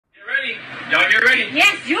ready. Y'all get ready.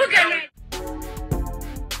 Yes, you get ready.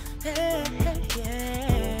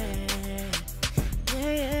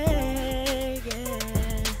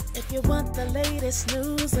 If you want the latest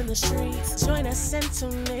news in the streets, join us and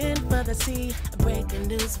tune in for the tea. Breaking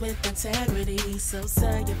news with integrity. So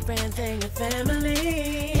tell your friends and your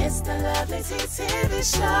family. It's the Lovelyti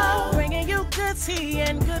TV show, bringing you good tea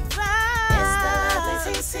and good vibes.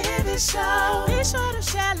 It's the Lovelyti TV show. Be sure to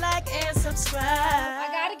share, like, and subscribe. I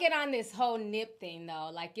gotta get on this whole Nip thing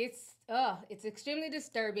though. Like it's extremely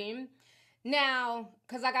disturbing. Now,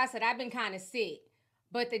 cause like I said, I've been kind of sick.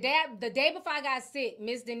 But the day before I got sick,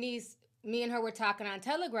 Miss Denise, me and her were talking on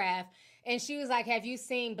Telegraph, and she was like, have you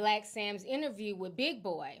seen Black Sam's interview with Big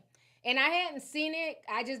Boy? And I hadn't seen it.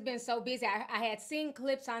 I just been so busy. I had seen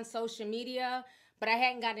clips on social media, but I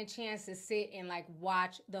hadn't gotten a chance to sit and like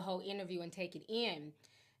watch the whole interview and take it in.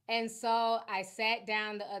 And so I sat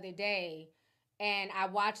down the other day and I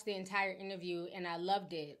watched the entire interview and I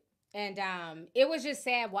loved it. And it was just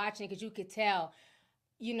sad watching because you could tell,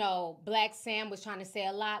 you know, Black Sam was trying to say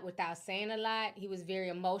a lot without saying a lot. He was very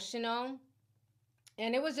emotional.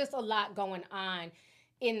 And it was just a lot going on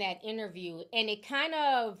in that interview. And it kind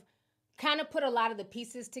of put a lot of the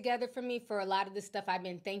pieces together for me for a lot of the stuff I've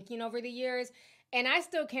been thinking over the years. And I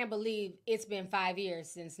still can't believe it's been 5 years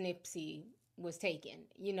since Nipsey was taken,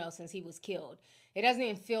 you know, since he was killed. It doesn't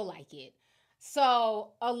even feel like it.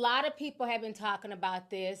 So a lot of people have been talking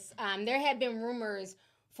about this. There had been rumors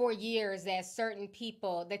for years that certain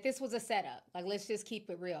people, that this was a setup. Like, let's just keep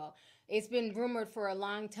it real. It's been rumored for a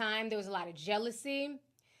long time. There was a lot of jealousy.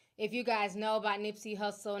 If you guys know about Nipsey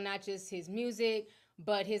Hussle, not just his music,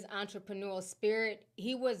 but his entrepreneurial spirit,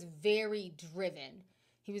 he was very driven.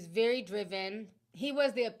 He was very driven. He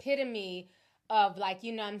was the epitome of, like,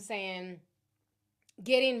 you know what I'm saying,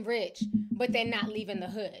 getting rich, but then not leaving the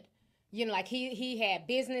hood. You know, like he had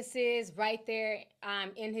businesses right there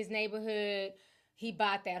in his neighborhood. He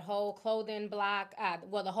bought that whole clothing block,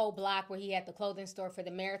 the whole block where he had the clothing store for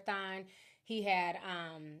the marathon. He had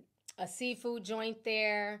a seafood joint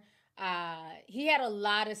there. He had a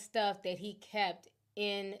lot of stuff that he kept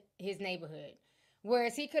in his neighborhood.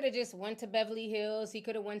 Whereas he could have just went to Beverly Hills. He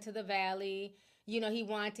could have went to the Valley. You know, he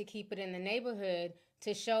wanted to keep it in the neighborhood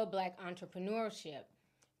to show Black entrepreneurship.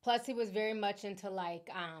 Plus, he was very much into like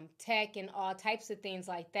tech and all types of things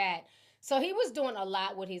like that. So he was doing a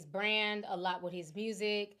lot with his brand, a lot with his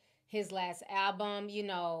music. His last album, you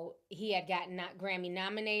know, he had gotten Grammy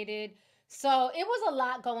nominated. So it was a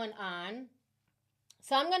lot going on.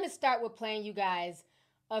 So I'm going to start with playing you guys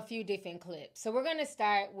a few different clips. So we're going to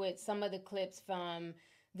start with some of the clips from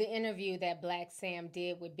the interview that Black Sam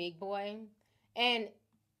did with Big Boy. And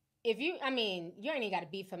if you, I mean, you ain't even got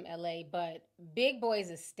to be from LA, but Big Boy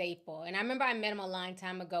is a staple. And I remember I met him a long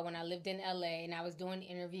time ago when I lived in LA and I was doing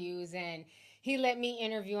interviews and he let me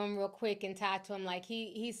interview him real quick and talk to him. Like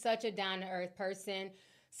he's such a down-to-earth person.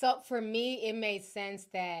 So for me, it made sense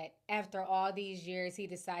that after all these years, he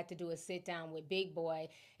decided to do a sit down with Big Boy.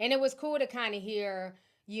 And it was cool to kind of hear,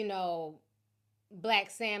 you know,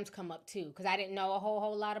 Black Sam's come up too, because I didn't know a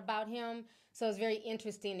whole lot about him. So it's very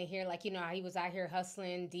interesting to hear, like, you know, how he was out here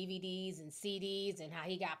hustling DVDs and CDs and how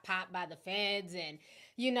he got popped by the feds. And,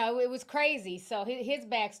 you know, it was crazy. So his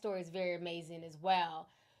backstory is very amazing as well.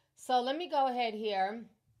 So let me go ahead here.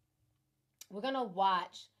 We're going to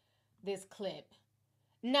watch this clip.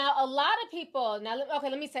 Now, a lot of people, okay,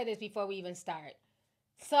 let me say this before we even start.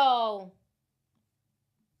 So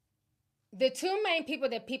the two main people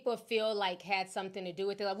that people feel like had something to do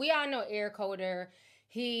with it, like we all know Eric Holder.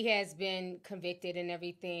 He has been convicted and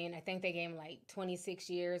everything. I think they gave him like 26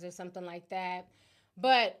 years or something like that.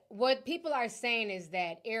 But what people are saying is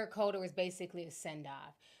that Eric Holder was basically a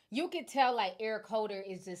send-off. You could tell like Eric Holder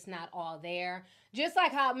is just not all there. Just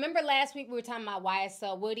like how, remember last week we were talking about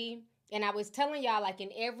YSL Woody? And I was telling y'all, like, in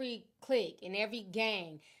every clique, in every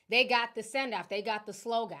gang, they got the send-off. They got the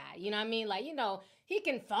slow guy. You know what I mean? Like, you know, he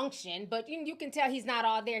can function, but you can tell he's not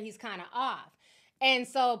all there. He's kind of off. And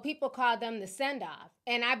so people call them the send-off.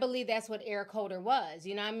 And I believe that's what Eric Holder was.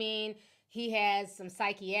 You know what I mean? He has some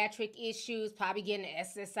psychiatric issues, probably getting an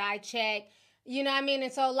SSI check. You know what I mean?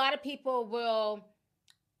 And so a lot of people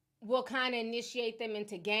will kind of initiate them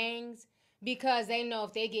into gangs, because they know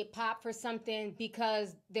if they get popped for something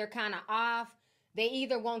because they're kind of off, they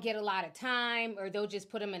either won't get a lot of time or they'll just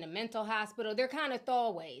put them in a mental hospital. They're kind of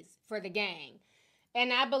throwaways for the gang.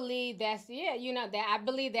 And I believe that's, I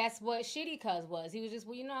believe that's what Shitty Cuz was. He was just,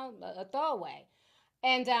 a throwaway.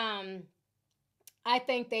 And I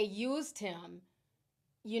think they used him,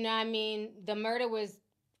 the murder was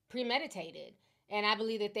premeditated. And I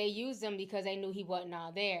believe that they used him because they knew he wasn't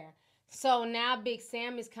all there. So now Big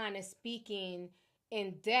Sam is kind of speaking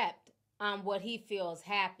in depth on what he feels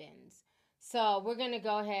happens. So we're going to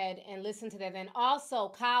go ahead and listen to that. And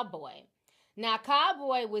also Cowboy. Now,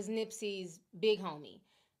 Cowboy was Nipsey's big homie.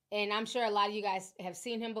 And I'm sure a lot of you guys have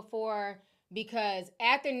seen him before because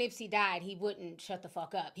after Nipsey died, he wouldn't shut the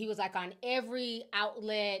fuck up. He was like on every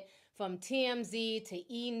outlet from TMZ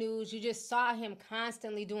to E! News. You just saw him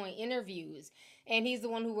constantly doing interviews. And he's the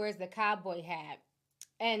one who wears the cowboy hat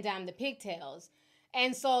and the pigtails.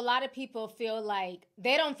 And so a lot of people feel like,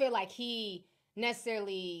 they don't feel like he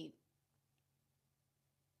necessarily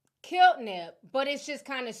killed Nip, but it's just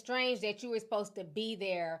kind of strange that you were supposed to be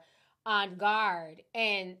there on guard,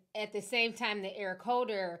 and at the same time that Eric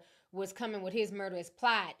Holder was coming with his murderous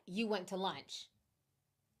plot, you went to lunch.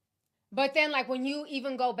 But then, like, when you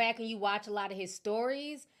even go back and you watch a lot of his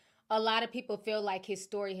stories, a lot of people feel like his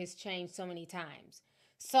story has changed so many times.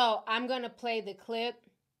 So I'm going to play the clip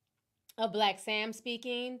of Black Sam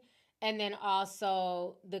speaking, and then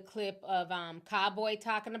also the clip of Cowboy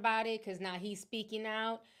talking about it, because now he's speaking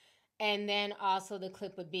out. And then also the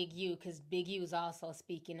clip of Big U, because Big U is also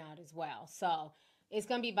speaking out as well. So it's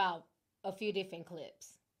going to be about a few different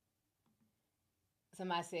clips.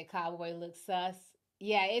 Somebody said Cowboy looks sus.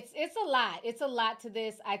 Yeah, it's a lot. It's a lot to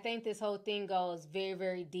this. I think this whole thing goes very,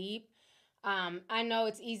 very deep. I know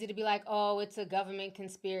it's easy to be like, oh, it's a government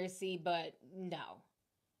conspiracy, but no.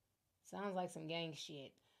 Sounds like some gang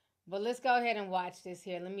shit. But let's go ahead and watch this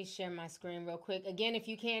here. Let me share my screen real quick. Again, if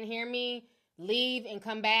you can't hear me, leave and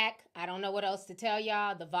come back. I don't know what else to tell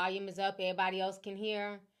y'all. The volume is up. Everybody else can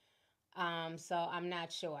hear. So I'm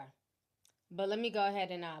not sure. But let me go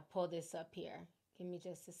ahead and pull this up here. Give me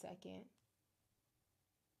just a second.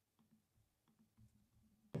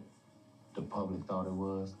 The public thought it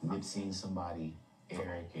was. They'd seen somebody,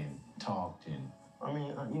 Eric, and talked and... I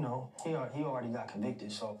mean, you know, he already got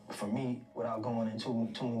convicted. So for me, without going into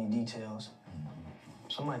too many details,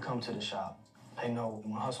 somebody come to the shop. They know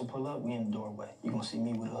when Hustle pull up, we in the doorway. You're gonna see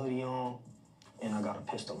me with a hoodie on, and I got a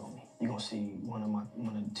pistol on me. You're gonna see one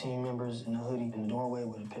of the team members in the hoodie in the doorway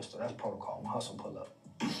with a pistol. That's protocol when Hustle pull up.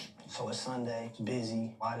 So it's Sunday, it's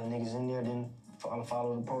busy. Why the niggas in there didn't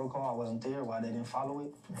follow the protocol? I wasn't there. Why they didn't follow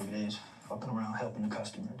it? Maybe they just fucking around helping the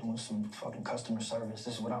customer, doing some fucking customer service.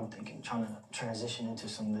 This is what I'm thinking. Trying to transition into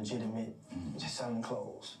some legitimate, just selling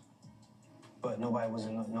clothes. But nobody was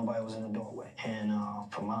in the doorway. And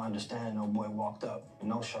from my understanding, no boy walked up with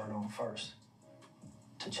no shirt on first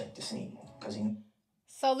to check the scene.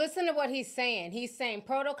 So listen to what he's saying. He's saying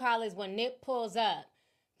protocol is when Nip pulls up,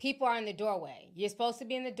 people are in the doorway. You're supposed to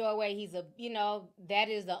be in the doorway. He's that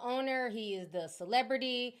is the owner. He is the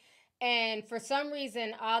celebrity. And for some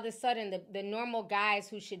reason, all of a sudden, the normal guys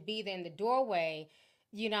who should be there in the doorway,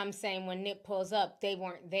 you know what I'm saying, when Nip pulls up, they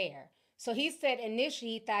weren't there. So he said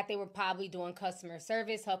initially he thought they were probably doing customer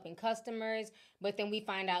service, helping customers, but then we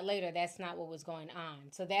find out later that's not what was going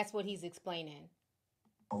on. So that's what he's explaining.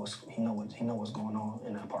 He know what's going on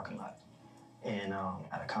in that parking lot. And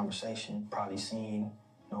had a conversation, probably seen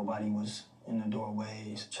nobody was in the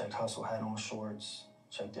doorways, checked Hustle, had on shorts,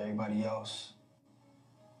 checked everybody else,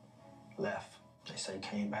 left. They say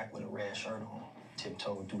came back with a red shirt on,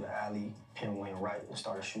 tiptoed through the alley, and went right and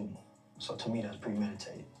started shooting. So to me, that's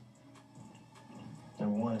premeditated.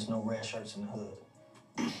 Number one, there's no red shirts in the hood.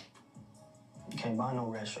 You can't buy no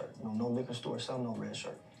red shirt. No liquor store sell no red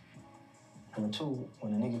shirt. Number two,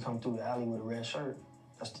 when a nigga come through the alley with a red shirt,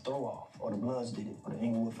 that's the throw off. Or the Bloods did it, or the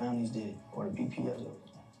Inglewood families did it, or the BPS.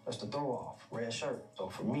 That's the throw off, red shirt. So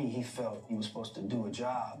for me, he felt he was supposed to do a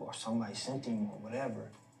job, or somebody sent him or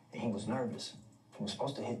whatever, and he was nervous. He was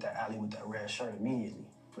supposed to hit that alley with that red shirt immediately,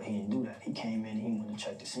 but he didn't do that. He came in and he wanted to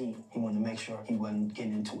check the scene. He wanted to make sure he wasn't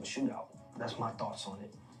getting into a shootout. That's my thoughts on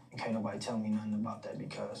it. And can't nobody tell me nothing about that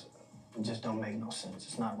because it just don't make no sense.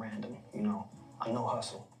 It's not random, you know. I know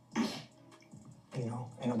Hustle. You know,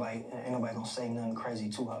 ain't nobody gonna say nothing crazy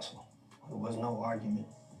to Hustle. There was no argument,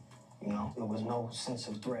 you know. There was no sense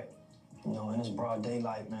of threat, you know. And it's broad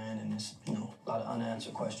daylight, man, and it's, you know, a lot of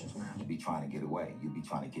unanswered questions, man. You be trying to get away. You be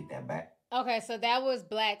trying to get that back. Okay, so that was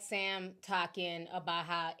Black Sam talking about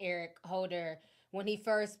how Eric Holder, when he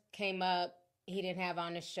first came up, he didn't have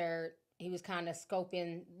on a shirt. He was kind of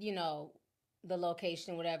scoping, you know, the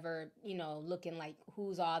location, whatever, you know, looking like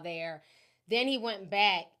who's all there. Then he went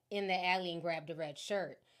back in the alley and grabbed a red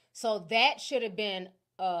shirt. So that should have been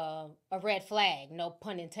a red flag, no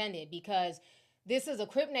pun intended, because this is a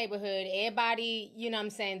Crip neighborhood. Everybody, you know what I'm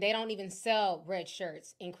saying, they don't even sell red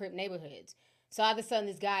shirts in Crip neighborhoods. So all of a sudden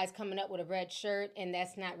this guy's coming up with a red shirt and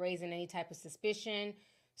that's not raising any type of suspicion.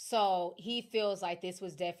 So he feels like this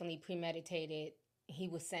was definitely premeditated. He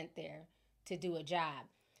was sent there to do a job.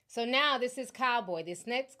 So now this is Cowboy. This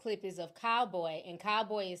next clip is of Cowboy, and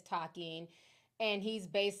Cowboy is talking, and he's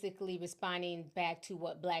basically responding back to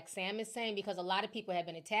what Black Sam is saying, because a lot of people have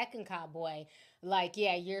been attacking Cowboy. Like,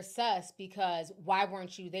 yeah, you're sus because why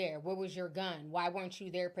weren't you there? Where was your gun? Why weren't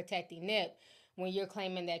you there protecting Nip when you're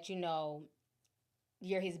claiming that, you know,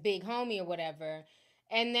 you're his big homie or whatever?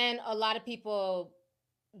 And then a lot of people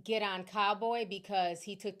get on Cowboy because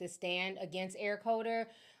he took the stand against Eric Holder,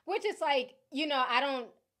 which is like, you know,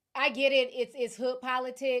 I get it. It's hood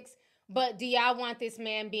politics, but do y'all want this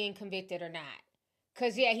man being convicted or not?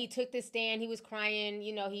 Because, yeah, he took the stand. He was crying.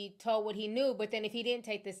 You know, he told what he knew. But then if he didn't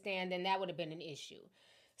take the stand, then that would have been an issue.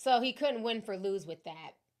 So he couldn't win for lose with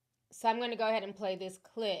that. So I'm going to go ahead and play this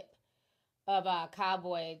clip of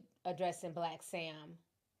Cowboy addressing Black Sam.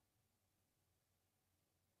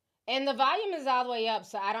 And the volume is all the way up,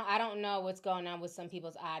 so I don't know what's going on with some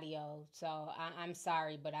people's audio. So I'm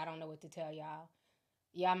sorry, but I don't know what to tell y'all.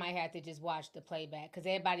 Y'all might have to just watch the playback because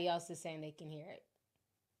everybody else is saying they can hear it.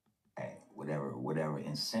 Hey, whatever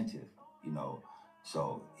incentive, you know.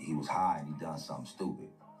 So he was high and he done something stupid.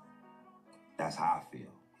 That's how I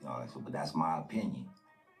feel, you know. So, but that's my opinion,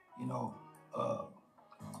 you know.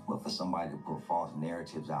 But for somebody to put false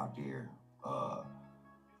narratives out there,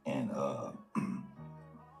 and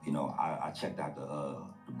you know, I checked out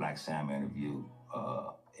the Black Sam interview,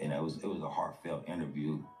 and it was a heartfelt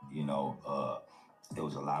interview, you know. There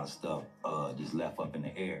was a lot of stuff just left up in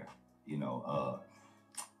the air, you know.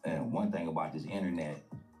 And one thing about this internet,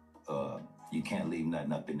 you can't leave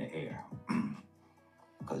nothing up in the air.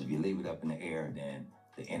 Because if you leave it up in the air, then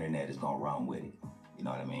the internet is going to run with it. You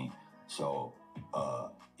know what I mean? So,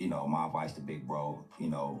 you know, my advice to Big Bro, you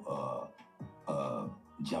know,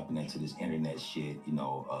 jumping into this internet shit, you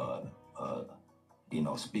know,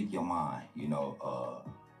 speak your mind, you know,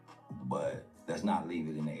 but let's not leave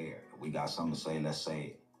it in the air. If we got something to say, let's say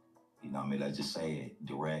it. You know what I mean? Let's just say it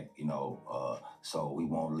direct, you know, so we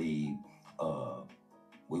won't leave the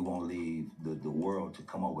world to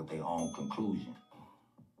come up with their own conclusion.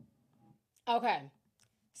 Okay.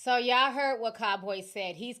 So y'all heard what Cowboy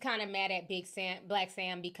said. He's kind of mad at Black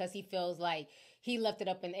Sam because he feels like he left it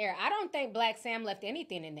up in the air. I don't think Black Sam left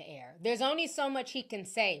anything in the air. There's only so much he can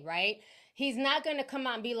say, right? He's not going to come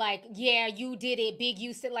out and be like, yeah, you did it, Big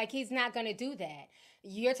you said, like, he's not going to do that.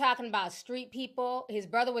 You're talking about street people. His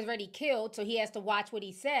brother was already killed, so he has to watch what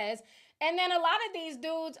he says. And then a lot of these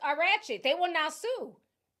dudes are ratchet. They will now sue.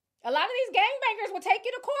 A lot of these gangbangers will take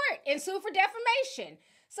you to court and sue for defamation.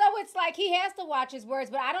 So it's like he has to watch his words,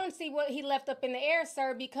 but I don't see what he left up in the air,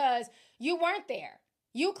 sir, because you weren't there.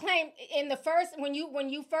 You claimed in the first, when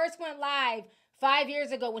you first went live 5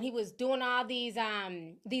 years ago, when he was doing all these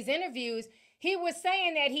interviews, he was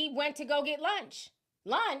saying that he went to go get lunch.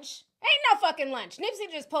 Lunch? Ain't no fucking lunch.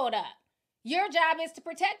 Nipsey just pulled up. Your job is to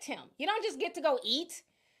protect him. You don't just get to go eat.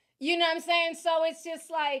 You know what I'm saying? So it's just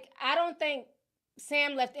like, I don't think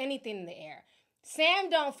Sam left anything in the air. Sam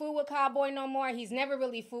don't fool with Cowboy no more. He's never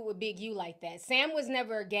really fooled with Big U like that. Sam was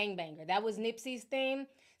never a gangbanger. That was Nipsey's thing.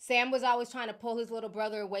 Sam was always trying to pull his little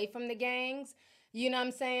brother away from the gangs. You know what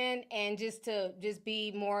I'm saying? And just to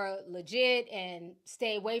be more legit and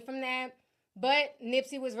stay away from that. But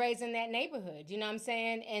Nipsey was raised in that neighborhood. You know what I'm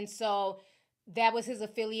saying? And so that was his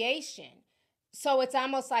affiliation. So it's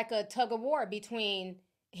almost like a tug of war between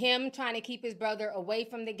him trying to keep his brother away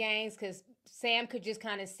from the gangs, because Sam could just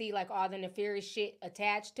kind of see like all the nefarious shit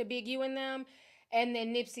attached to Big U and them, and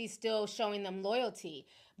then Nipsey still showing them loyalty.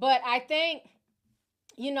 But I think,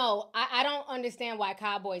 you know, I don't understand why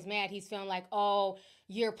Cowboy's mad. He's feeling like, oh,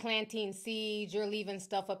 you're planting seeds, you're leaving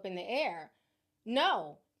stuff up in the air.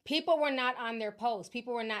 No, people were not on their post.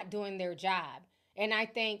 People were not doing their job. And I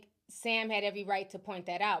think Sam had every right to point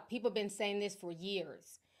that out. People have been saying this for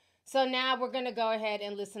years. So now we're going to go ahead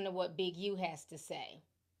and listen to what Big U has to say.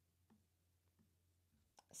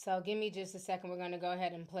 So give me just a second. We're going to go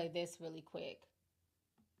ahead and play this really quick.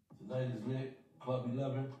 Tonight is lit, Club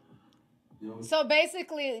 11. So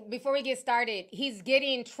basically, before we get started, he's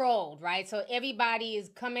getting trolled, right? So everybody is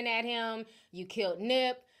coming at him. You killed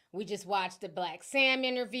Nip. We just watched the Black Sam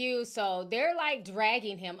interview. So they're like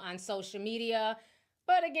dragging him on social media.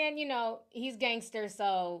 But again, you know, he's gangster,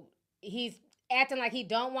 so he's acting like he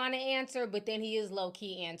don't want to answer, but then he is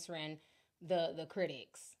low-key answering the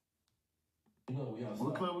critics. You know, we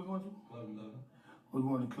what club we going to? Club 11. We're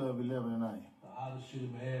going to Club 11 tonight. The hottest shit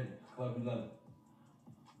in Miami, Club 11.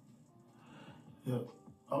 Yep.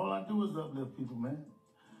 All I do is uplift people, man.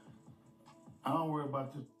 I don't worry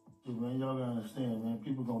about this, man. Y'all gotta understand, man.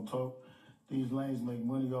 People gonna talk. These lanes make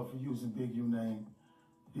money off of using Big U name.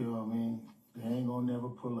 You know what I mean? They ain't gonna never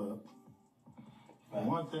pull up. Right.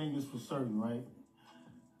 One thing is for certain, right?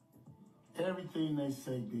 Everything they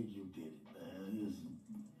say, Big U did it, man.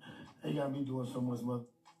 They got me doing so much more.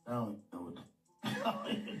 I don't even know what I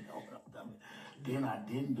don't even know what I'm doing. Then I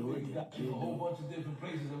didn't do it. You got to a whole bunch of different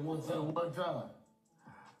places at one time. At one time.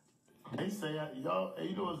 They say, y'all,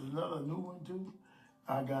 you know, it's another new one too.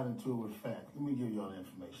 I got into it with Fats. Let me give y'all the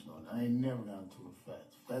information on it. I ain't never got into it with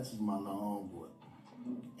Fats. Fats is my little homeboy.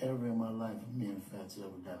 Ever in my life, me and Fats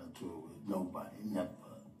ever got into it with nobody. Never,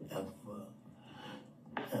 ever,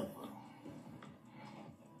 ever,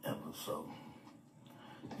 ever. So,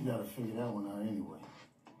 you gotta figure that one out anyway.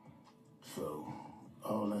 So,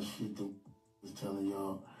 all that shit that was telling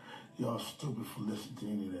y'all stupid for listening to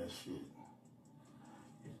any of that shit.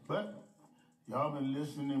 But, y'all been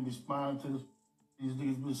listening and responding to these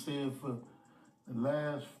niggas been saying for the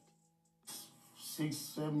last 6,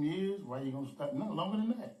 7 years. Why you gonna stop? No, longer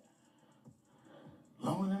than that.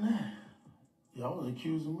 Longer than that. Y'all was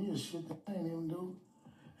accusing me of shit that I ain't even do.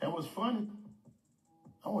 And what's funny,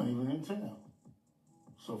 I wasn't even in town.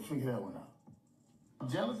 So figure that one out. I'm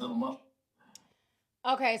jealous of them up.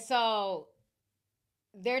 Okay, so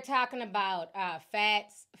they're talking about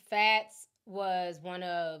Fats. Fats was one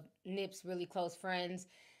of Nip's really close friends,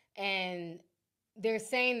 and they're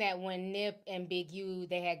saying that when Nip and Big U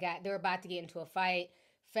they were about to get into a fight,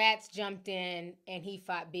 Fats jumped in and he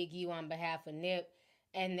fought Big U on behalf of Nip,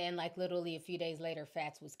 and then like literally a few days later,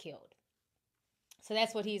 Fats was killed. So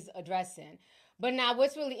that's what he's addressing. But now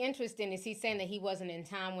what's really interesting is he's saying that he wasn't in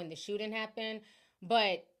town when the shooting happened,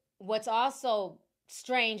 but what's also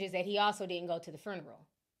strange is that he also didn't go to the funeral.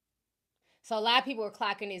 So a lot of people were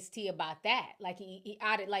clocking his tea about that. Like he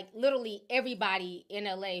outed, like literally everybody in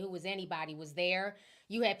LA who was anybody was there.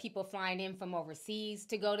 You had people flying in from overseas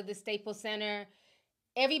to go to the Staples Center.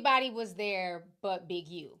 Everybody was there but Big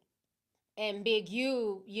U. And Big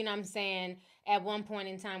U, you know what I'm saying, at one point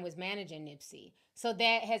in time was managing Nipsey. So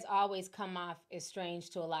that has always come off as strange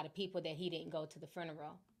to a lot of people that he didn't go to the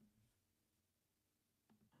funeral.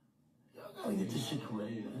 Y'all gotta get this shit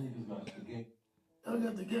correct. I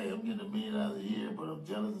got the game. I'm getting $1 million a year, but I'm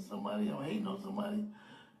jealous of somebody. I'm hating on somebody.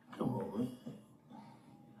 Come on,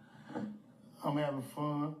 man. I'm having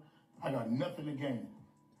fun. I got nothing to gain.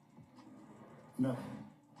 Nothing.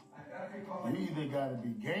 You either got to be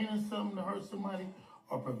gaining something to hurt somebody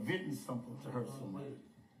or preventing something to hurt somebody.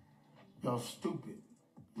 Y'all stupid.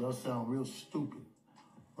 Y'all sound real stupid.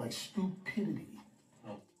 Like stupidity.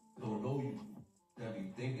 Don't know you. That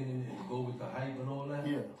be thinking and go with the hype and all that.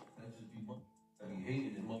 Yeah. That just be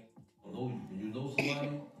hating and don't know you. When you know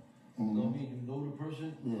somebody, you know what I mean? You know the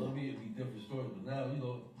person, you know what I mean? It'd be different story. But now, you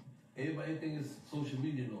know, everybody thinks it's social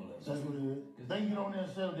media and all that. That's what it is. They can get on there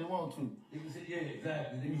and say what they want to. They can say, yeah,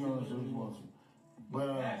 exactly. They can get on there and say what they want to. But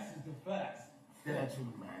facts is the facts. That's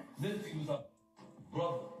what man. Nipsey was a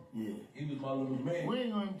brother. Yeah. He was my little man. We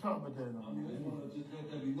ain't gonna even talk about that no more. I mean, I just want to just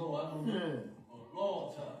let that be known. I don't know for a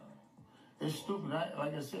long time. It's stupid.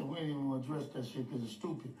 Like I said, we ain't even gonna address that shit because it's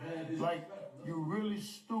stupid. Like, you really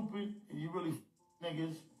stupid and you really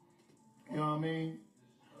niggas. You know what I mean?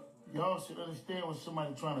 Y'all should understand when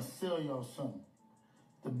somebody trying to sell y'all something.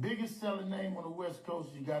 The biggest selling name on the West Coast,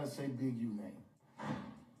 you gotta say Big U name.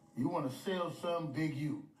 You want to sell something, Big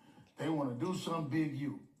U. They want to do something, Big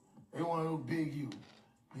U. They want to do Big U.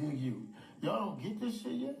 Big U. Y'all don't get this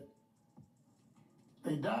shit yet?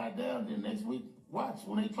 They died down then next week. Watch,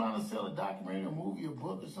 when they trying to sell a documentary, a movie, a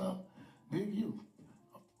book or something, Big U.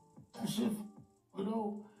 That shit, you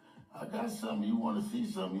know, I got something, you want to see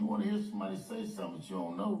something, you want to hear somebody say something that you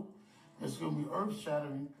don't know, it's going to be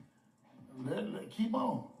earth-shattering. Keep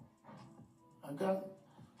on.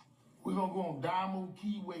 We're going to go on Damu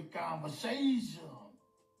Keyway Conversation.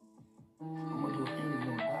 I'm going to do an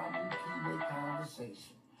interview on Damu Keyway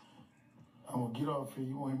Conversation. I'm going to get off here.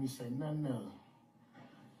 You won't hear me say nothing else.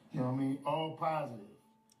 You know what I mean? All positive.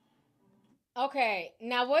 Okay,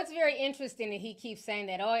 now what's very interesting that he keeps saying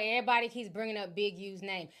that, oh, everybody keeps bringing up Big U's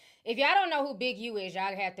name. If y'all don't know who Big U is,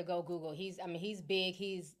 y'all have to go Google. He's big,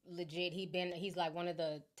 he's legit. He's like one of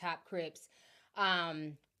the top Crips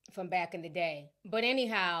from back in the day. But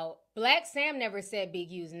anyhow, Black Sam never said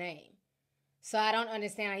Big U's name. So I don't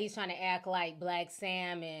understand how he's trying to act like Black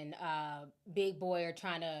Sam and Big Boy are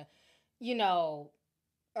trying to, you know,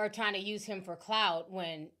 are trying to use him for clout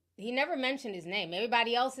when he never mentioned his name.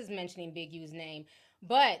 Everybody else is mentioning Big U's name,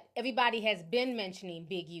 but everybody has been mentioning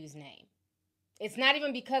Big U's name. It's not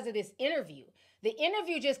even because of this interview. The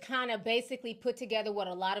interview just kind of basically put together what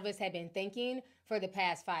a lot of us have been thinking for the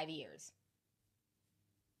past 5 years.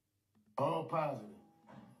 All positive.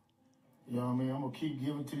 You know what I mean? I'm going to keep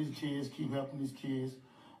giving to these kids, keep helping these kids.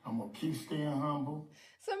 I'm going to keep staying humble.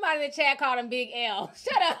 Somebody in the chat called him Big L.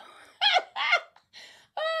 Shut up.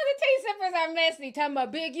 Oh, let me tell you something YouTubers are messy. Talking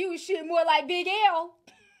about Big U shit more like Big L.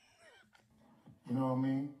 You know what I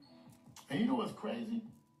mean? And you know what's crazy?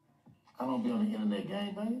 I don't be on the internet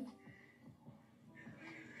gangbanging.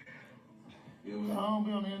 I don't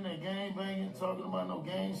be on the internet gangbanging, talking about no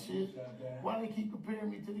gang shit. Why they keep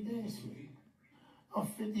comparing me to the gang shit? I'm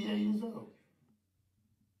 58 years old.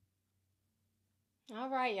 All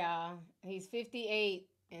right, y'all. He's 58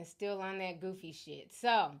 and still on that goofy shit.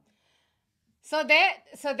 So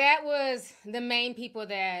that was the main people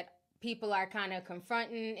that people are kind of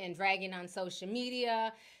confronting and dragging on social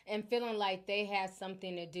media and feeling like they had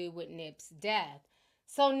something to do with Nip's death.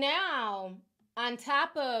 So now, on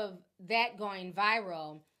top of that going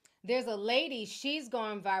viral, there's a lady, she's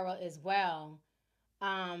going viral as well.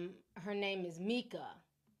 Her name is Mika.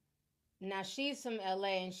 Now, she's from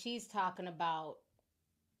LA and she's talking about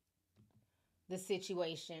the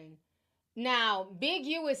situation. Now, Big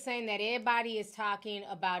U is saying that everybody is talking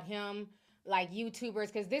about him, like YouTubers,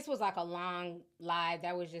 because this was like a long live.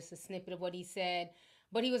 That was just a snippet of what he said.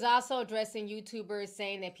 But he was also addressing YouTubers,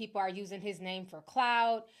 saying that people are using his name for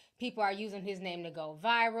clout. People are using his name to go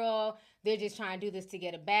viral. They're just trying to do this to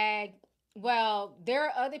get a bag. Well, there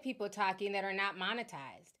are other people talking that are not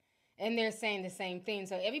monetized, and they're saying the same thing.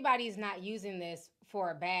 So everybody's not using this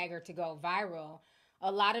for a bag or to go viral.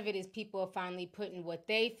 A lot of it is people finally putting what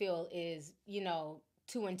they feel is,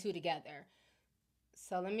 2 and 2 together.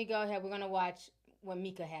 So let me go ahead. We're going to watch what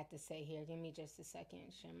Mika had to say here. Give me just a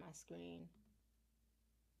second. Share my screen.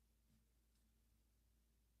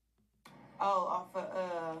 Oh,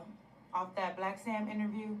 off that Black Sam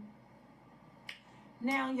interview.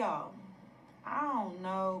 Now, y'all, I don't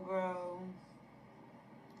know, bro.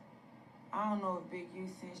 I don't know if Big U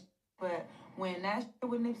sent, but when that shit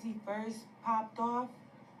with Nipsey first popped off,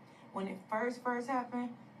 when it first happened,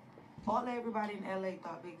 everybody in LA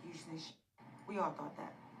thought Big U sent shit. We all thought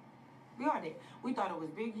that. We all did. We thought it was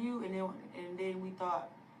Big U, and then we thought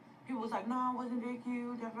people was like, no, it wasn't Big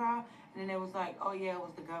U, da da. And then it was like, oh yeah, it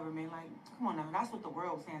was the government. Like, come on now, that's what the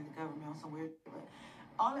world was saying, the government on some weird. But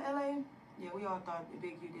all in LA, yeah, we all thought that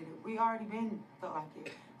Big U did it. We already felt like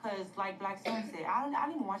it. Cause like Black Sam said, I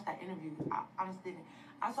didn't even watch that interview. I honestly didn't.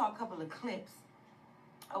 I saw a couple of clips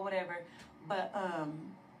or whatever. But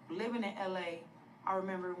living in LA, I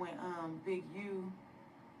remember when Big U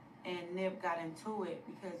and Nip got into it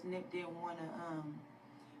because Nip didn't want to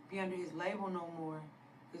be under his label no more.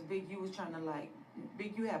 Because Big U was trying to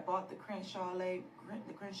Big U had bought the Crenshaw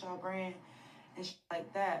brand and shit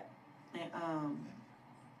like that. And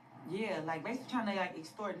yeah, basically trying to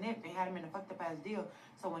extort Nip and had him in a fucked up ass deal.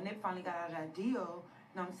 So when Nip finally got out of that deal, you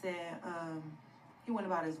know what I'm saying, he went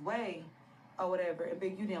about his way or whatever, and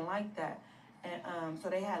Big U didn't like that. And so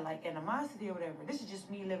they had animosity or whatever. This is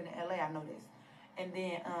just me living in LA, I know this. And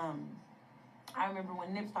then I remember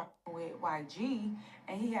when Nip started with YG,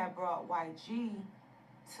 and he had brought YG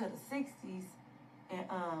to the 60s, and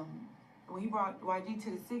when he brought YG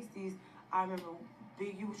to the 60s, I remember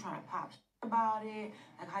Big U was trying to pop shit about it,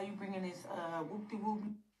 like how you bringing this whoop-de-whoop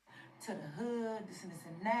to the hood, this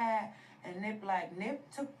and that, and Nip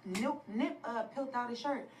peeled out his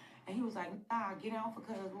shirt, and he was like, nah, get out for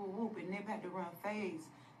cuz whoop whoop, and Nip had to run phase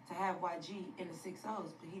to have YG in the 6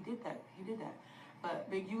 O's, but he did that. But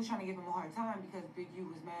Big U was trying to give him a hard time because Big U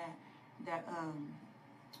was mad that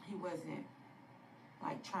he wasn't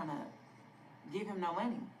trying to give him no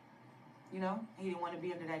money. He didn't want to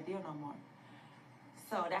be under that deal no more.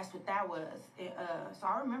 So that's what that was. So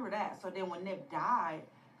I remember that. So then when Nip died,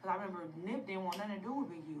 because I remember Nip didn't want nothing to do with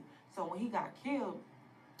Big U. So when he got killed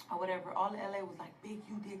or whatever, all the LA was like, Big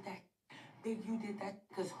U did that. Big U did that.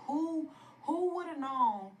 Because who would have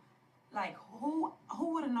known?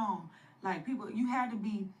 Who would have known? People, you had to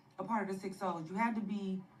be a part of the 6 O's. You had to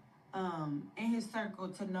be in his circle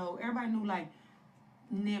to know. Everybody knew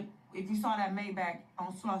Nip. If you saw that Maybach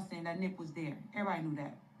on Slauson, that Nip was there. Everybody knew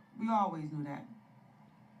that. We always knew that.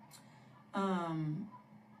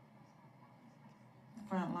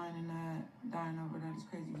 Frontline and that dying over that is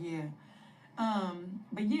crazy. Yeah.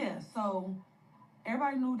 But yeah, so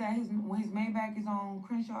everybody knew that when his Maybach is on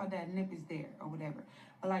Crenshaw, that Nip is there or whatever.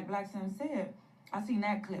 But like Black Sam said, I seen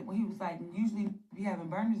that clip when he was usually be having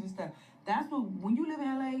burners and stuff. That's when you live in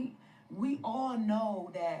LA, we all know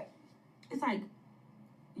that it's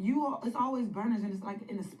it's always burners and it's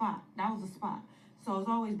in a spot. That was a spot. So it's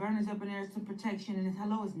always burners up in there to protection, and it's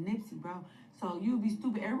Nipsey, bro. So you'd be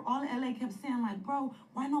stupid. All in LA kept saying bro,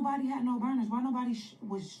 why nobody had no burners? Why nobody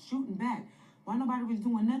was shooting back? Why nobody was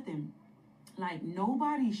doing nothing?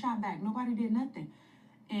 Nobody shot back. Nobody did nothing.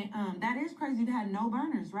 And that is crazy to have no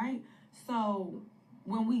burners, right? So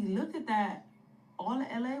when we looked at that, all of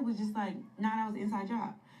LA was just nah, that was an inside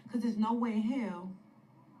job. Because there's no way in hell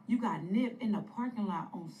you got Nip in the parking lot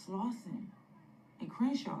on Slauson and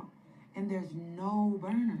Crenshaw, and there's no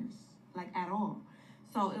burners, like, at all.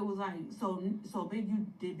 So it was like, so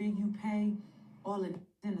did Big U pay all the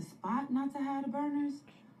in the spot not to have the burners?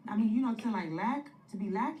 I mean, you know, to be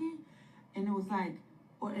lacking, and it was like,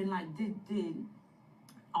 did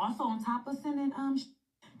also on top of sending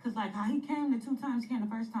because like how he came the 2 times, he came the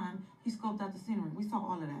first time, he scoped out the scenery. We saw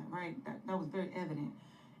all of that, right? That was very evident.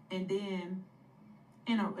 And then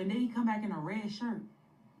and then he come back in a red shirt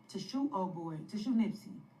to shoot old boy, to shoot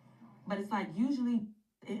Nipsey. But it's like usually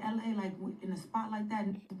in LA, like in a spot like that,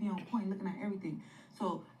 to be on point, looking at everything.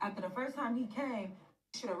 So after the first time he came,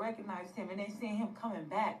 should have recognized him, and then seeing him coming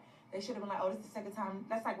back, they should have been like, oh, this is the second time.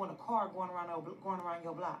 That's like when a car going around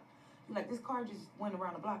your block. You're like, this car just went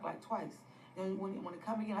around the block like twice. Then when it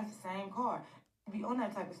come again, that's the same car. Be on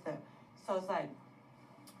that type of stuff. So it's like,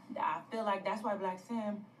 I feel like that's why Black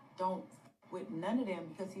Sam don't with none of them,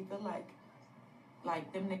 because he feel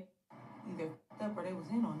like them niggas either up or they was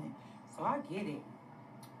in on it. So I get it.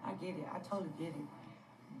 I totally get it.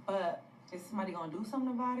 But is somebody gonna do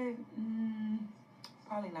something about it?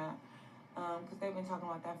 Probably not. Because they've been talking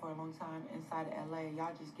about that for a long time inside of LA.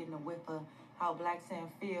 Y'all just getting a whiff of how Black Sam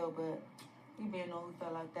feel, but he been know who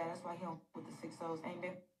felt like that. That's why he don't with the 6-0s. Ain't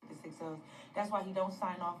been with the 6-0s. That's why he don't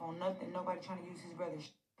sign off on nothing. Nobody trying to use his brother's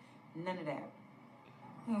shit. None of that.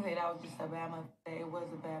 He didn't say that was just a bad month day. It was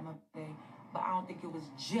a bad month day. But I don't think it was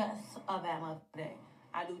just a bad month day.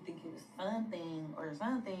 I do think it was something or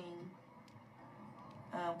something.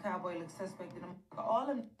 Cowboy looks suspect in them. All of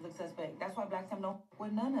them look suspect. That's why Black Sam don't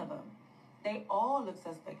with none of them. They all look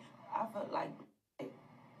suspect. I felt like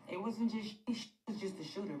it wasn't just, he was just a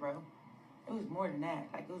shooter, bro. It was more than that.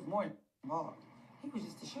 Like, it was more involved. He was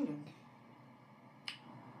just a shooter.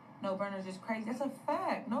 No burners is crazy. That's a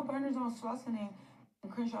fact. No burners on Slauson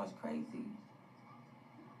and Crenshaw is crazy.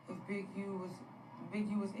 If Big U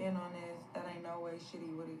was in on this, that ain't no way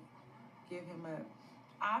Shitty would have give him up.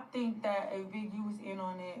 I think that if Big U was in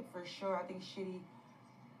on it, for sure, I think Shitty,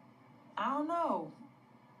 I don't know.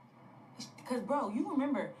 Because, bro, you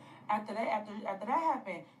remember, after that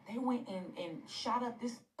happened, they went and shot up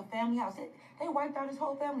this family house. They wiped out his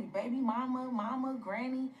whole family. Baby, mama,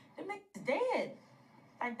 granny. Them niggas dead.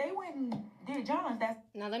 Like, they went and did Johns.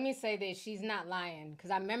 Now, let me say this. She's not lying.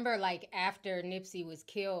 Because I remember, like, after Nipsey was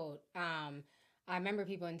killed, I remember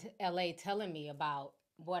people in L.A. telling me about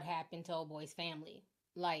what happened to old boy's family.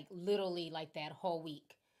 Like, literally, like, that whole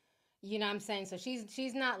week. You know what I'm saying? So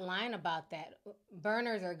she's not lying about that.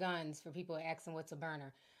 Burners are guns, for people asking what's a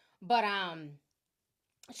burner. But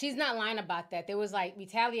she's not lying about that. There was, like,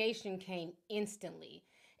 retaliation came instantly.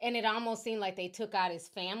 And it almost seemed like they took out his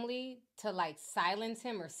family to, like, silence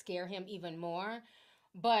him or scare him even more.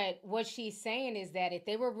 But what she's saying is that if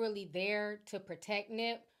they were really there to protect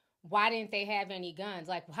Nip, why didn't they have any guns?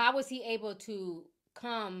 Like, how was he able to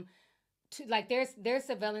come to, like, there's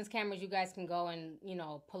surveillance cameras. You guys can go and, you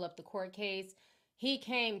know, pull up the court case. He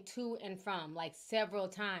came to and from, like, several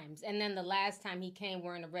times. And then the last time he came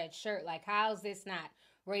wearing a red shirt. Like, how's this not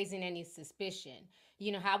raising any suspicion?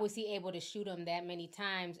 You know, how was he able to shoot him that many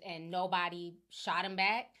times and nobody shot him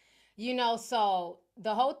back? You know, so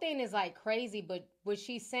the whole thing is, like, crazy. But what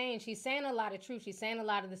she's saying a lot of truth. She's saying a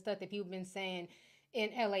lot of the stuff that people have been saying in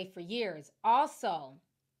LA for years. Also,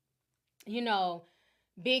 you know,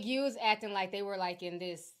 Big U's acting like they were, like, in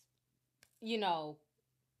this, you know,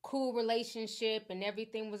 cool relationship and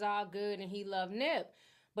everything was all good and he loved Nip.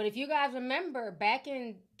 But if you guys remember, back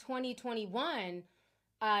in 2021,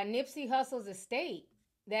 Nipsey Hussle's estate,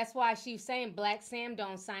 that's why she's saying Black Sam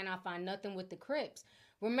don't sign off on nothing with the Crips.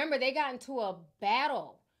 Remember, they got into a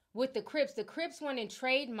battle with the Crips. The Crips went and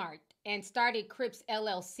trademarked and started Crips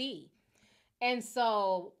LLC. And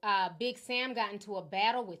so Big Sam got into a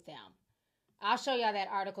battle with them. I'll show y'all that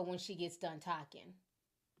article when she gets done talking.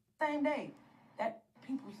 Same day. That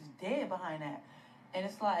people's dead behind that. And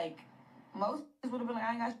it's like, most would have been like,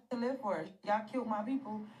 I ain't got shit to live for. Y'all killed my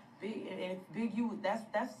people. And if Big U, that's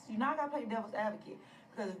you know, I gotta play devil's advocate.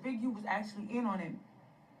 Because if Big U was actually in on it,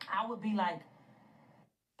 I would be like,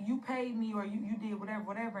 you paid me or you did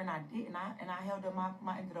whatever, and I did, and I held up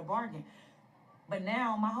my end of the bargain. But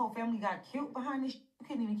now my whole family got killed behind this shit. You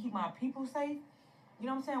couldn't even keep my people safe. You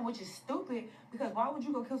know what I'm saying? Which is stupid, because why would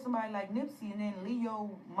you go kill somebody like Nipsey and then leave your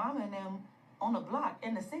mama and them on the block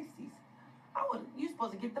in the 60s? You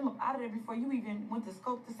supposed to get them up out of there before you even went to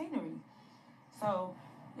scope the scenery. So,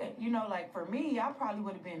 you know, like, for me, I probably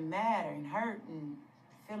would have been mad and hurt and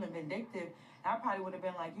feeling vindictive. I probably would have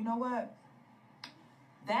been like, you know what?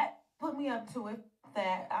 That put me up to it.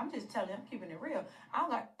 That I'm just telling you, I'm keeping it real. I don't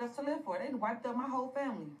got us to live for. They wiped up my whole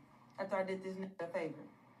family. after I did this nigga a favor.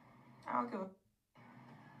 I don't give a.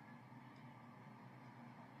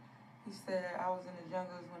 He said I was in the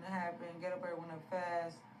jungles when it happened. Get up there went up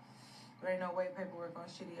fast. There ain't no way paperwork on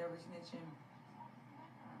shit he ever snitching.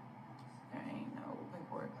 There ain't no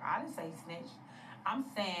paperwork. I didn't say he snitched. I'm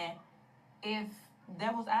saying if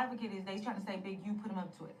devil's advocate is they trying to say Big U put him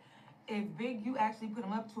up to it. If Big U actually put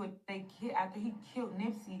him up to it, after he killed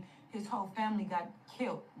Nipsey, his whole family got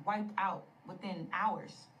killed, wiped out within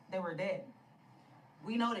hours. They were dead.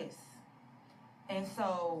 We know this. And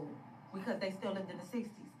so, because they still lived in the 60s.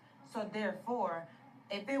 So therefore,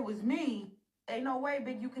 if it was me, ain't no way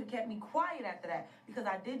Big U could have kept me quiet after that. Because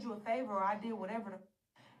I did you a favor or I did whatever.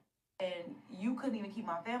 And you couldn't even keep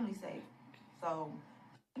my family safe. So,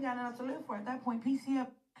 you got nothing to live for at that point. PC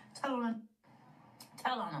up. Tell on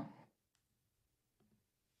them.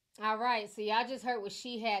 All right, so y'all just heard what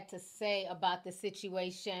she had to say about the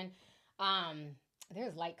situation.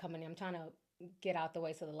 There's light coming in. I'm trying to get out the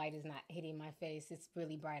way so the light is not hitting my face. It's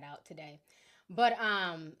really bright out today. But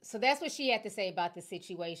so that's what she had to say about the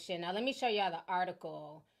situation. Now let me show y'all the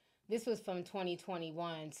article. This was from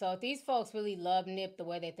 2021. So if these folks really love Nip the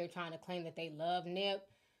way that they're trying to claim that they love Nip,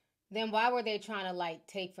 then why were they trying to like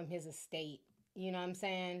take from his estate? You know what I'm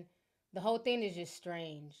saying? The whole thing is just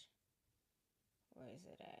strange. Where is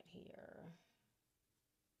it at here?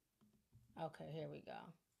 Okay, here we go.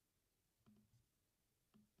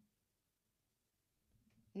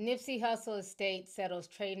 Nipsey Hussle estate settles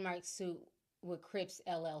trademark suit with Crips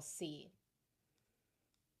LLC.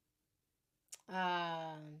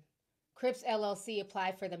 Crips LLC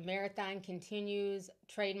applied for the Marathon Continues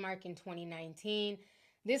trademark in 2019.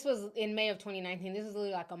 This was in May of 2019. This was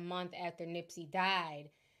literally like a month after Nipsey died.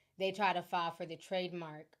 They tried to file for the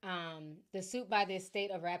trademark. The suit by the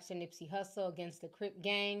estate of rapper Nipsey Hussle against the Crip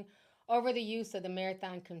gang over the use of the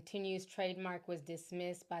Marathon Continues trademark was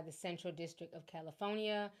dismissed by the Central District of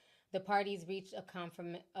California. The parties reached a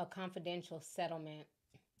confidential settlement.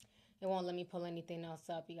 It won't let me pull anything else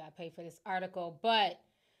up. You gotta pay for this article. But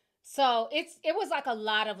so it was like a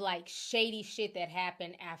lot of like shady shit that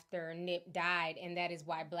happened after Nip died, and that is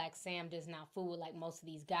why Black Sam does not fool with like most of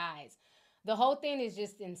these guys. The whole thing is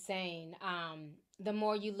just insane. The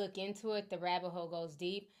more you look into it, the rabbit hole goes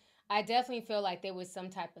deep. I definitely feel like there was some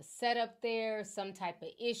type of setup there, some type of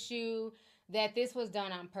issue, that this was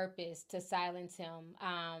done on purpose to silence him.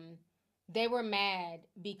 They were mad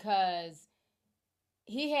because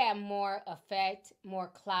he had more effect, more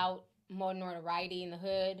clout, more notoriety in the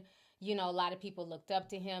hood. You know, a lot of people looked up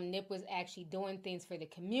to him. Nip was actually doing things for the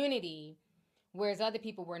community, whereas other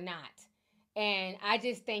people were not. And I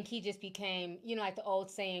just think he just became, you know, like the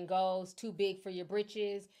old saying goes, too big for your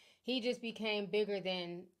britches. He just became bigger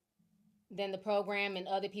than the program, and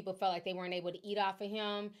other people felt like they weren't able to eat off of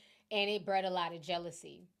him, and it bred a lot of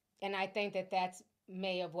jealousy. And I think that that's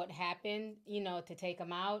may of what happened, you know, to take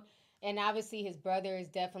him out. And obviously his brother is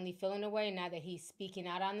definitely feeling away now that he's speaking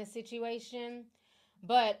out on the situation.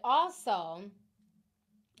 But also,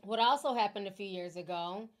 what also happened a few years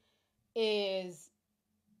ago is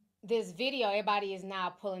this video. Everybody is now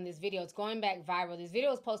pulling this video. It's going back viral. This video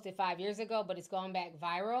was posted 5 years ago, but it's going back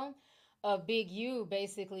viral, of Big U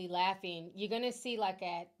basically laughing. You're going to see like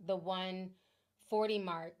at the 140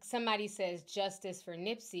 mark, somebody says justice for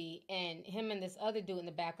Nipsey, and him and this other dude in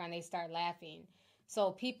the background, they start laughing.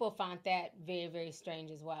 So people found that very, very strange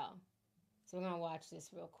as well. So we're going to watch this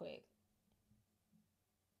real quick.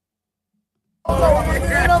 This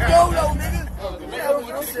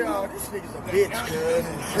nigga's a bitch,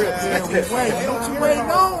 cuz. Wait, what you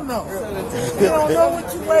waiting on, though? You don't know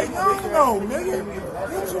what you waiting on, though, nigga.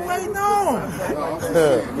 What you waiting on?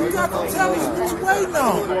 You got to tell us what you waiting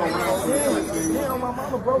on. Damn, my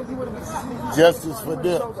mama broke you with a justice for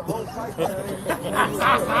Dip.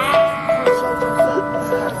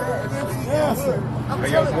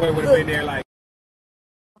 Your boy would have been there like.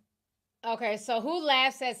 Okay, so who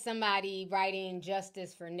laughs at somebody writing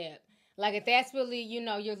justice for Nip? Like, if that's really, you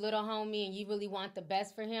know, your little homie and you really want the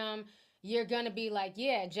best for him, you're going to be like,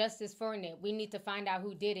 yeah, justice for Nip. We need to find out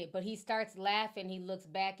who did it. But he starts laughing. He looks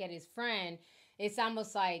back at his friend. It's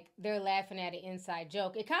almost like they're laughing at an inside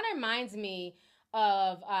joke. It kind of reminds me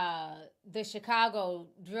of the Chicago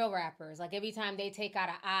drill rappers. Like, every time they take out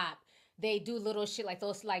an op, they do little shit like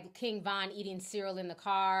those, like King Von eating cereal in the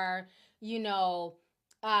car, you know,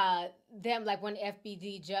 them like when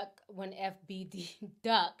FBD Duck, when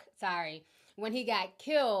he got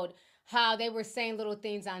killed, how they were saying little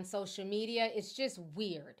things on social media. It's just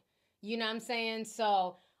weird. You know what I'm saying?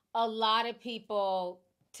 So a lot of people,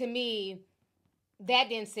 to me, that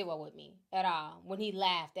didn't sit well with me at all when he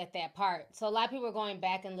laughed at that part. So a lot of people are going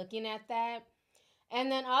back and looking at that.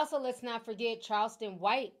 And then also, let's not forget, Charleston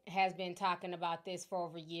White has been talking about this for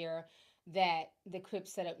over a year, that the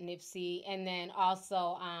Crips set up Nipsey. And then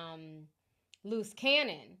also Loose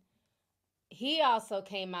Cannon, he also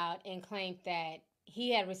came out and claimed that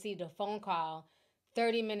he had received a phone call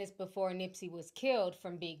 30 minutes before Nipsey was killed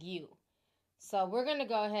from Big U. So we're going to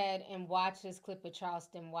go ahead and watch this clip of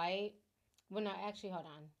Charleston White. Well, no, actually, hold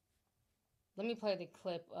on. Let me play the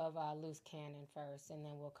clip of Loose Cannon first, and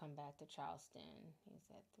then we'll come back to Charleston. He's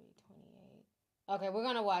at 328. Okay, we're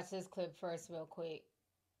going to watch this clip first real quick.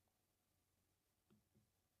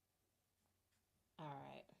 All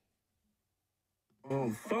right.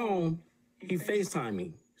 On phone, he FaceTimed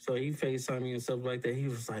me. So he FaceTimed me and stuff like that. He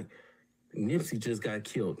was like, Nipsey just got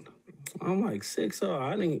killed. I'm like, sick, so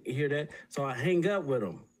I didn't hear that. So I hang up with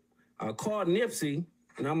him. I called Nipsey,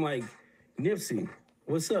 and I'm like, Nipsey,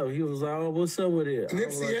 what's up? He was like, oh, what's up with it?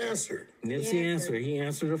 Nipsey answered. Nipsey answered. He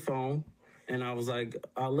answered the phone, and I was like,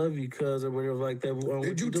 I love you, cuz, or whatever like that.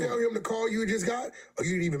 Did you tell him the call you just got, or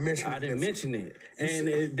you didn't even mention it? I didn't mention it.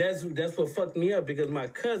 And that's what fucked me up, because my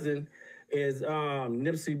cousin is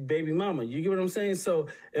Nipsey baby mama. You get what I'm saying? So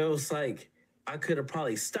it was like, I could have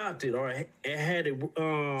probably stopped it, or it had it.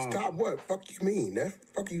 Stop what? Fuck you mean? That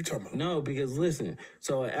fuck are you talking about? No, because listen.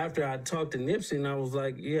 So after I talked to Nipsey, and I was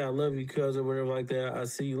like, "Yeah, I love you, cuz," or whatever like that. I'll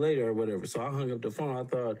see you later, or whatever. So I hung up the phone. I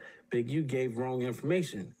thought Big U gave wrong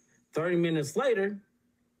information. 30 minutes later,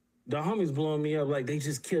 the homies blowing me up like they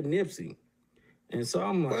just killed Nipsey, and so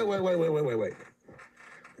I'm like, wait.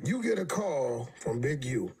 You get a call from Big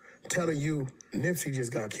U telling you Nipsey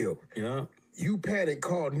just got killed. Yeah. You panic,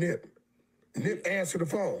 called Nip. Nip answered the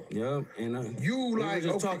phone. Yeah, and you like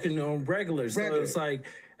just talking on regular. So it's like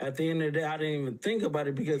at the end of the day, I didn't even think about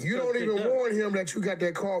it, because you don't even warn him that you got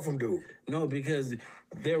that call from dude. No, because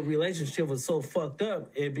their relationship was so fucked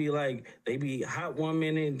up. It'd be like they be hot one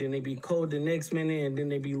minute, then they be cold the next minute, and then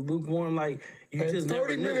they be lukewarm. Like you and just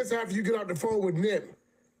 30 minutes after you get out the phone with Nip,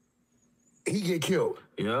 he get killed.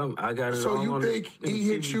 Yeah, I got it. So you think he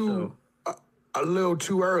hit you a little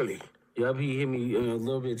too early? Yep, he hit me a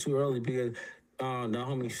little bit too early, because the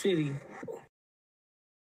homie Fitty.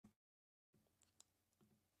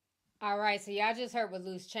 All right, so y'all just heard what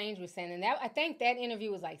Loose Change was saying. And that, I think that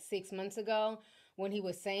interview was like 6 months ago when he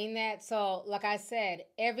was saying that. So, like I said,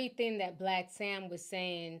 everything that Black Sam was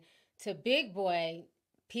saying to Big Boy,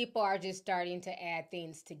 people are just starting to add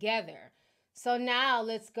things together. So now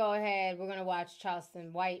let's go ahead. We're going to watch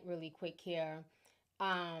Charleston White really quick here.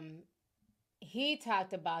 He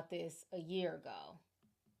talked about this a year ago.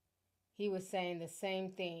 He was saying the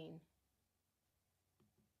same thing.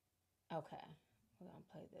 Okay, we're going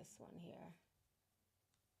to play this one here.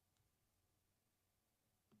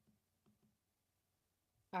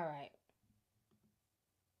 All right.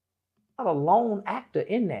 Not a lone actor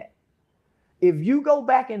in that. If you go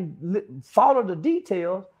back and follow the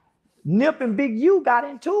details, Nip and Big U got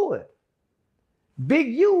into it.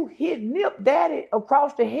 Big U hit Nip Daddy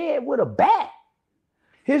across the head with a bat.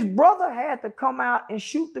 His brother had to come out and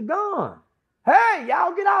shoot the gun. Hey,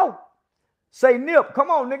 y'all get out. Say, Nip,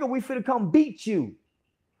 come on, nigga, we finna come beat you,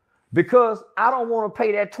 because I don't want to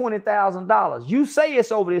pay that $20,000. You say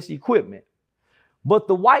it's over this equipment, but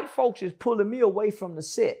the white folks is pulling me away from the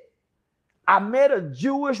set. I met a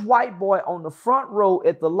Jewish white boy on the front row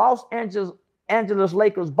at the Los Angeles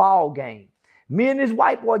Lakers ball game. Me and this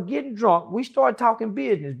white boy getting drunk. We started talking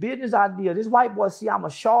business idea. This white boy see I'm a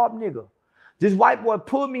sharp nigga. This white boy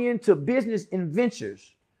pulled me into business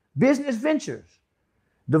ventures,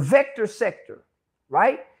 the vector sector,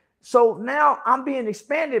 right? So now I'm being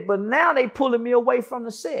expanded, but now they pulling me away from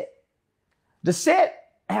the set. The set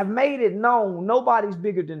have made it known nobody's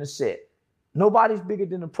bigger than the set. Nobody's bigger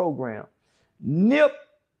than the program. Nip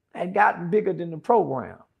had gotten bigger than the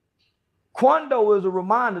program. Quando is a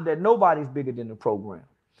reminder that nobody's bigger than the program.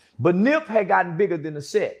 But Nip had gotten bigger than the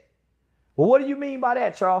set. Well, what do you mean by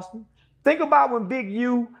that, Charleston? Think about when Big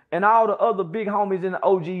U and all the other big homies and the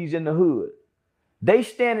OGs in the hood, they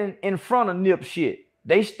standing in front of Nip shit.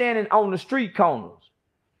 They standing on the street corners.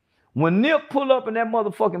 When Nip pull up in that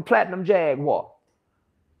motherfucking platinum Jaguar,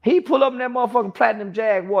 he pull up in that motherfucking platinum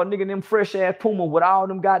Jaguar, nigga, them fresh ass Puma with all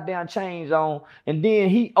them goddamn chains on, and then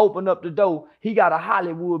he opened up the door. He got a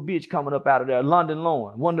Hollywood bitch coming up out of there, London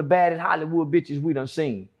Lauren, one of the baddest Hollywood bitches we done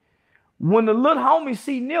seen. When the little homies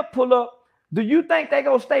see Nip pull up, do you think they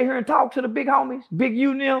gonna stay here and talk to the big homies, Big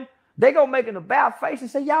U and them? They gonna make an about face and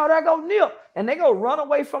say, y'all, there go Nip. And they gonna run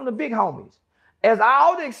away from the big homies. As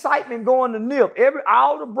all the excitement going to Nip,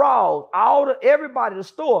 all the brawls, everybody at the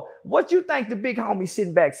store, what you think the big homie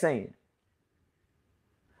sitting back saying?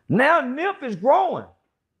 Now Nip is growing.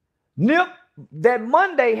 Nip that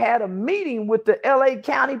Monday had a meeting with the LA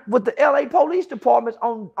County, with the LA Police Department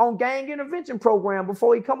on gang intervention program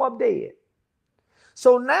before he come up dead.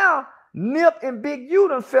 So now Nip and Big U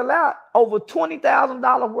done fill out over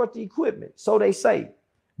 $20,000 worth of equipment. So they say,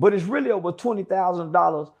 but it's really over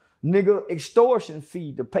 $20,000 nigga extortion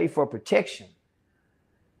fee to pay for protection.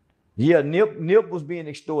 Yeah, Nip was being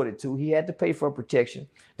extorted too. He had to pay for protection.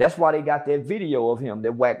 That's why they got that video of him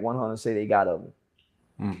that Wack 100 say they got of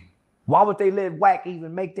him. Why would they let Wack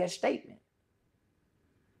even make that statement?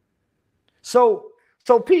 So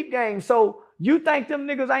peep game. So you think them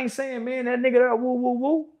niggas ain't saying, man, that nigga there woo woo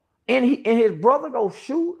woo, and his brother go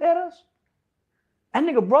shoot at us? That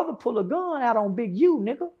nigga brother pull a gun out on Big U,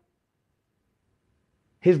 nigga.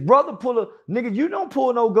 His brother nigga, you don't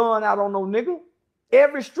pull no gun out on no nigga.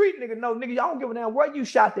 Every street nigga know, nigga, y'all don't give a damn where you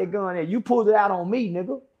shot that gun at. You pulled it out on me,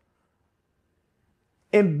 nigga.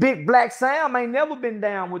 And Big Black Sam ain't never been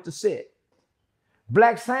down with the set.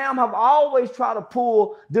 Black Sam have always tried to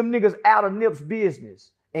pull them niggas out of Nip's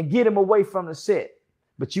business and get him away from the set.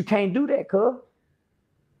 But you can't do that, cuz.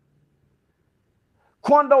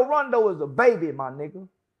 Quando Rondo is a baby, my nigga.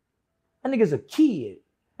 That nigga's a kid.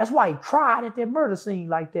 That's why he cried at that murder scene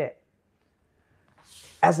like that.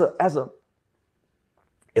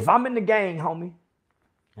 If I'm in the gang, homie,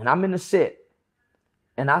 and I'm in the set,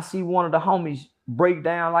 and I see one of the homies break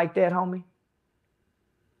down like that, homie,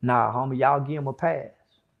 nah, homie, y'all give him a pass.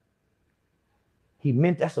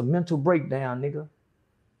 That's a mental breakdown, nigga.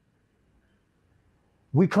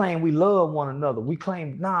 We claim we love one another. We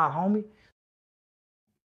claim, nah, homie.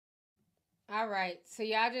 All right, so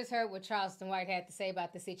y'all just heard what Charleston White had to say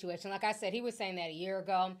about the situation. Like I said, he was saying that a year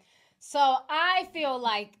ago. So I feel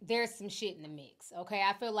like there's some shit in the mix, okay?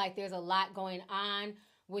 I feel like there's a lot going on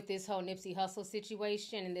with this whole Nipsey Hussle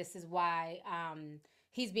situation, and this is why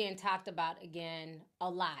he's being talked about again a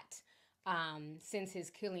lot since his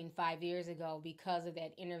killing 5 years ago because of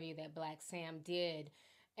that interview that Black Sam did.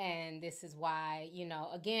 And this is why, you know,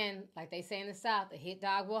 again, like they say in the South, a hit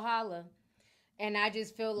dog will holler. And I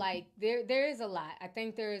just feel like there is a lot. I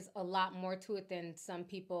think there's a lot more to it than some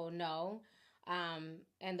people know.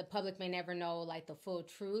 And the public may never know like the full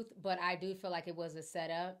truth, but I do feel like it was a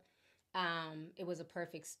setup. It was a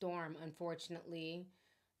perfect storm, unfortunately.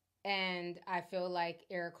 And I feel like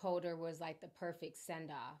Eric Holder was like the perfect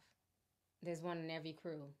send-off. There's one in every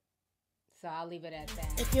crew. So I'll leave it at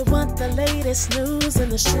that. If you want the latest news in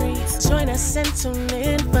the streets, join us and tune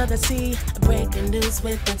in for the tea. Breaking news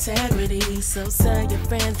with integrity. So tell your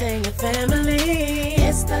friends and your family.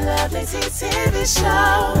 It's the Lovelyti TV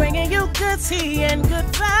show, bringing you good tea and good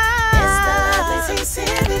vibes. It's the Lovelyti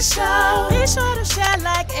TV show. Be sure to share,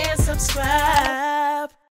 like, and subscribe.